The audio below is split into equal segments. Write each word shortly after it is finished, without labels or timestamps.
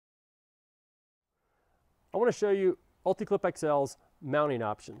I want to show you Ulticlip XL's mounting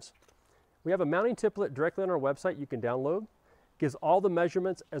options. We have a mounting template directly on our website you can download. It gives all the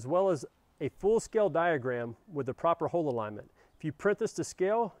measurements as well as a full scale diagram with the proper hole alignment. If you print this to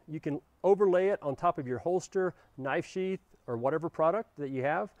scale, you can overlay it on top of your holster, knife sheath, or whatever product that you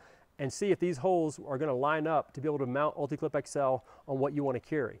have and see if these holes are going to line up to be able to mount Ulticlip XL on what you want to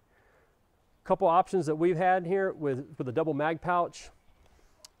carry. A couple options that we've had here with the double mag pouch.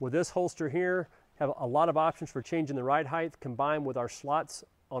 With this holster here, have a lot of options for changing the ride height combined with our slots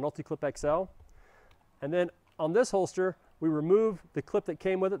on Ulticlip XL. And then on this holster, we remove the clip that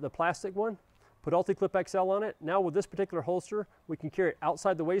came with it, the plastic one, put Ulticlip XL on it. Now with this particular holster, we can carry it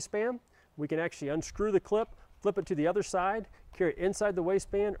outside the waistband. We can actually unscrew the clip, flip it to the other side, carry it inside the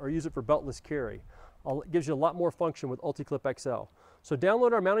waistband, or use it for beltless carry. It gives you a lot more function with Ulticlip XL. So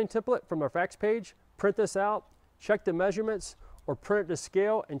download our mounting template from our facts page, print this out, check the measurements, or print it to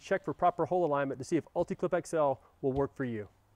scale and check for proper hole alignment to see if Ulticlip XL will work for you.